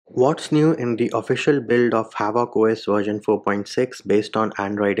What's new in the official build of Havoc OS version 4.6 based on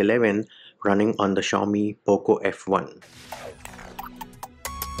Android 11 running on the Xiaomi Poco F1?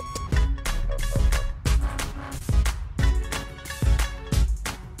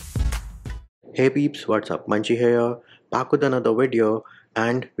 Hey peeps, what's up? Munchie here, back with another video,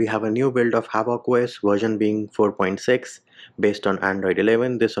 and we have a new build of Havoc OS version being 4.6 based on Android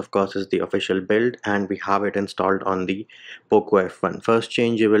 11. This of course is the official build and we have it installed on the Poco F1. First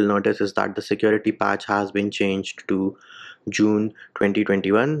change you will notice is that the security patch has been changed to June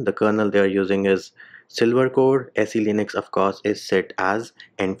 2021. The kernel they are using is Silver Core. SE Linux of course is set as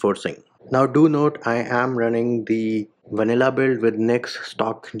enforcing. Now do note I am running the vanilla build with Nix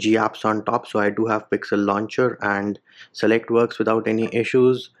stock G apps on top, so I do have Pixel Launcher and Select works without any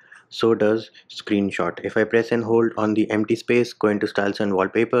issues. So does Screenshot. If I press and hold on the empty space, go into Styles and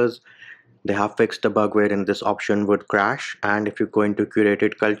Wallpapers, they have fixed the bug wherein this option would crash, and if you go into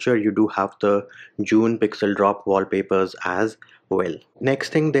curated culture you do have the June pixel drop wallpapers as well.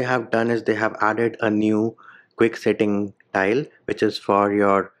 Next thing they have done is they have added a new quick setting tile which is for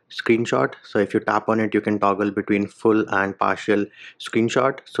your screenshot. So if you tap on it you can toggle between full and partial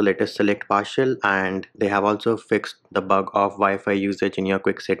screenshot. So let us select partial, and they have also fixed the bug of Wi-Fi usage in your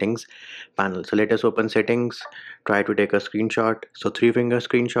quick settings panel. So let us open settings, try to take a screenshot. So 3-finger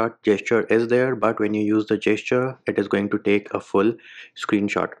screenshot gesture is there, but when you use the gesture it is going to take a full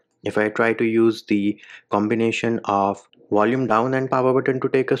screenshot. If I try to use the combination of volume down and power button to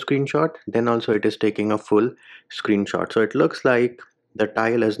take a screenshot, then also it is taking a full screenshot. So it looks like the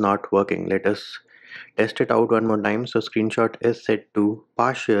tile is not working. Let us test it out one more time. So screenshot is set to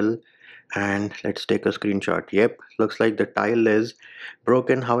partial and let's take a screenshot. Yep, looks like the tile is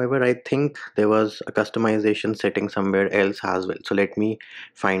broken. However, I think there was a customization setting somewhere else as well. So let me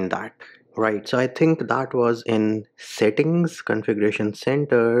find that. Right, so I think that was in settings, configuration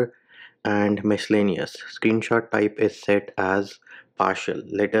center, and miscellaneous. Screenshot type is set as partial.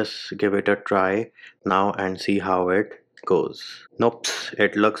 Let us give it a try now and see how it goes. Nope,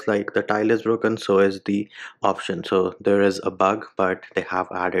 it looks like the tile is broken, so is the option. So there is a bug, but they have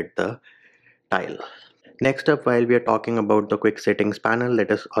added the tile. Next up, while we are talking about the quick settings panel,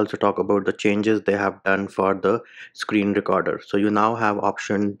 let us also talk about the changes they have done for the screen recorder. So you now have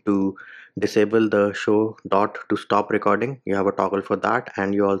option to disable the show dot to stop recording. You have a toggle for that,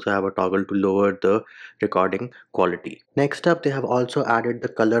 and you also have a toggle to lower the recording quality. Next up, they have also added the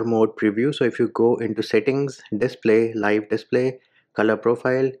color mode preview. So if you go into settings, display, live display, color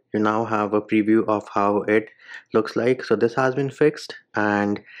profile, you now have a preview of how it looks like. So this has been fixed,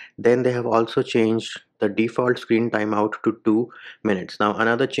 and then they have also changed the default screen timeout to 2 minutes. Now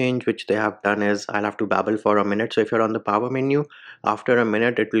another change which they have done is, I'll have to babble for a minute. So if you're on the power menu, after a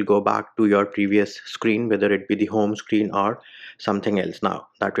minute it will go back to your previous screen, whether it be the home screen or something else. Now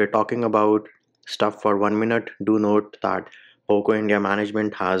that we're talking about stuff for 1 minute, do note that Poco India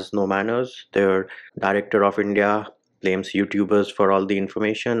management has no manners. Their director of India blames YouTubers for all the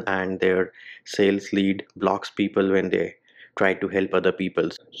information, and their sales lead blocks people when they try to help other people.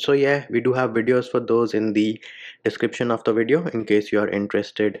 So yeah, we do have videos for those in the description of the video in case you are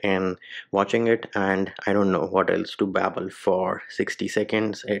interested in watching it. And I don't know what else to babble for 60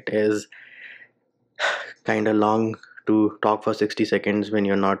 seconds. It is kind of long to talk for 60 seconds when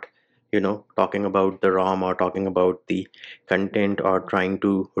you're not, talking about the ROM or talking about the content or trying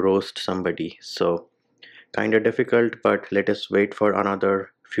to roast somebody. So kind of difficult, but let us wait for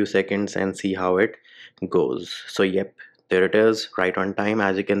another few seconds and see how it goes. So yep, there it is, right on time.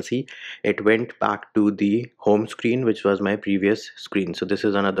 As you can see, it went back to the home screen, which was my previous screen. So this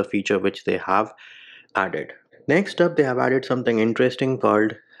is another feature which they have added. Next up, they have added something interesting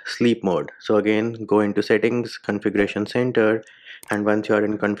called sleep mode. So again, go into settings, configuration center, and once you're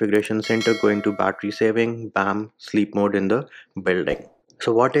in configuration center, go into battery saving, bam, sleep mode in the building.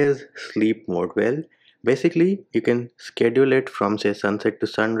 So what is sleep mode? Well, basically you can schedule it from say sunset to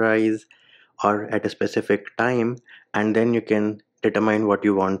sunrise or at a specific time, and then you can determine what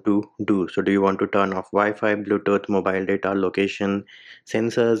you want to do. So do you want to turn off Wi-Fi, Bluetooth, mobile data, location,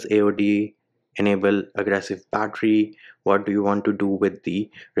 sensors, AOD, enable aggressive battery? What do you want to do with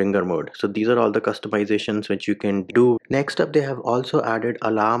the ringer mode? So these are all the customizations which you can do. Next up, they have also added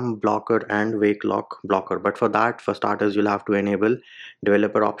alarm blocker and wake lock blocker, but for that, for starters, you'll have to enable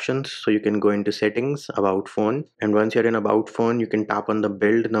developer options. So you can go into settings, about phone, and once you're in about phone, you can tap on the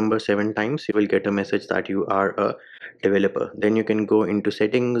build number 7 times. You will get a message that you are a developer. Then you can go into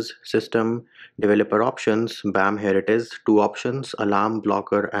settings, system, developer options, bam, here it is, 2 options, alarm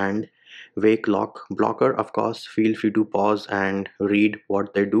blocker and wake lock blocker. Of course, feel free to pause and read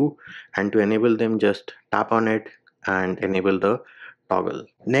what they do, and to enable them just tap on it and enable the toggle.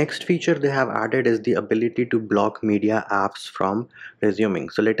 Next feature they have added is the ability to block media apps from resuming.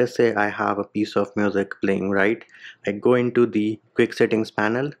 So let us say I have a piece of music playing, right? I go into the quick settings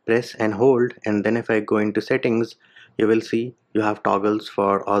panel, press and hold, and then if I go into settings, you will see you have toggles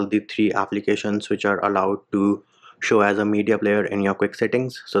for all the three applications which are allowed to show as a media player in your quick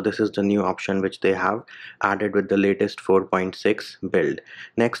settings. So this is the new option which they have added with the latest 4.6 build.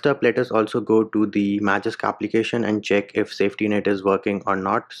 Next up, let us also go to the Magisk application and check if safety net is working or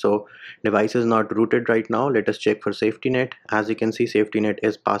not. So device is not rooted right now. Let us check for safety net. As you can see, safety net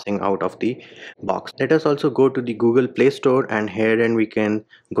is passing out of the box. Let us also go to the Google Play Store, and here and we can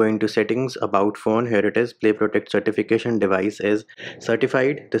go into settings, about phone. Here it is, Play Protect certification, device is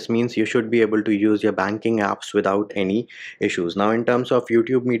certified. This means you should be able to use your banking apps without any issues. Now in terms of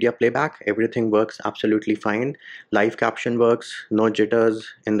YouTube media playback, everything works absolutely fine. Live caption works, no jitters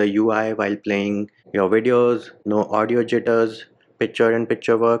in the UI while playing your videos, no audio jitters. Picture in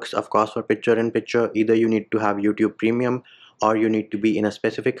picture works. Of course, for picture in picture, either you need to have YouTube Premium or you need to be in a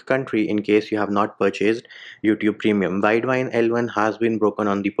specific country in case you have not purchased YouTube Premium. Widevine L1 has been broken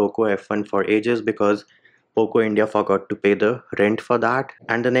on the Poco F1 for ages because Poco India forgot to pay the rent for that.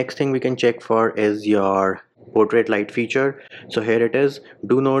 And the next thing we can check for is your portrait light feature. So here it is.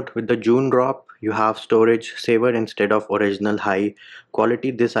 Do note, with the June drop you have storage saver instead of original high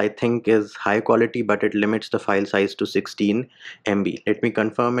quality. This I think is high quality, but it limits the file size to 16 MB. Let me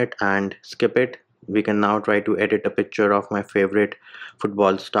confirm it and skip it. We can now try to edit a picture of my favorite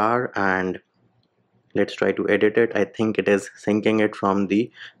football star, and let's try to edit it. I think it is syncing it from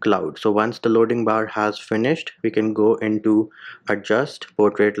the cloud. So once the loading bar has finished, we can go into adjust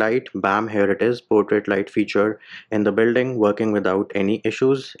portrait light. Bam, here it is, portrait light feature in the building, working without any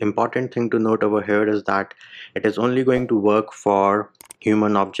issues. Important thing to note over here is that it is only going to work for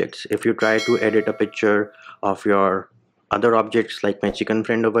human objects. If you try to edit a picture of your other objects like my chicken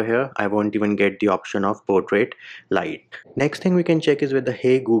friend over here, I won't even get the option of portrait light. Next thing we can check is whether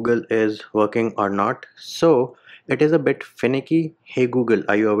Hey Google is working or not. So it is a bit finicky. Hey Google,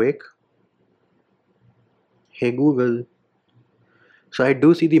 are you awake? Hey Google. So I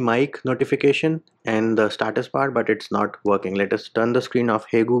do see the mic notification and the status bar, but it's not working. Let us turn the screen off.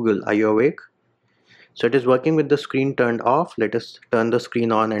 Hey Google, are you awake? So it is working with the screen turned off. Let us turn the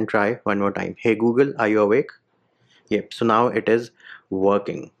screen on and try one more time. Hey Google, are you awake? Yep, so now it is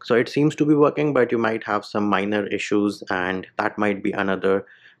working. So it seems to be working, but you might have some minor issues, and that might be another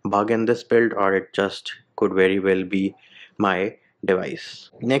bug in this build, or it just could very well be my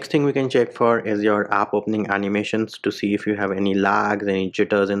device. Next thing we can check for is your app opening animations to see if you have any lags, any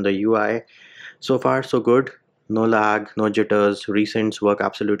jitters in the UI. So far so good. No lag, no jitters, recents work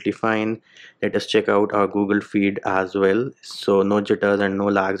absolutely fine. Let us check out our Google feed as well. So no jitters and no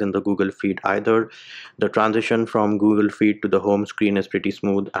lags in the Google feed either. The transition from Google feed to the home screen is pretty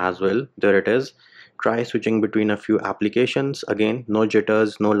smooth as well. There it is. Try switching between a few applications. Again, no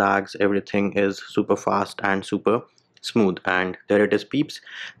jitters, no lags, everything is super fast and super smooth. And there it is, peeps.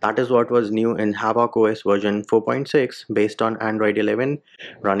 That is what was new in Havoc OS version 4.6 based on Android 11,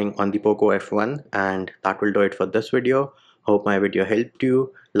 running on the Poco F1. And that will do it for this video. Hope my video helped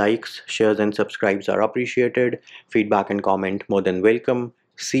you. Likes, shares and subscribes are appreciated. Feedback and comment more than welcome.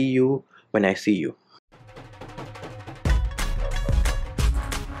 See you when I see you.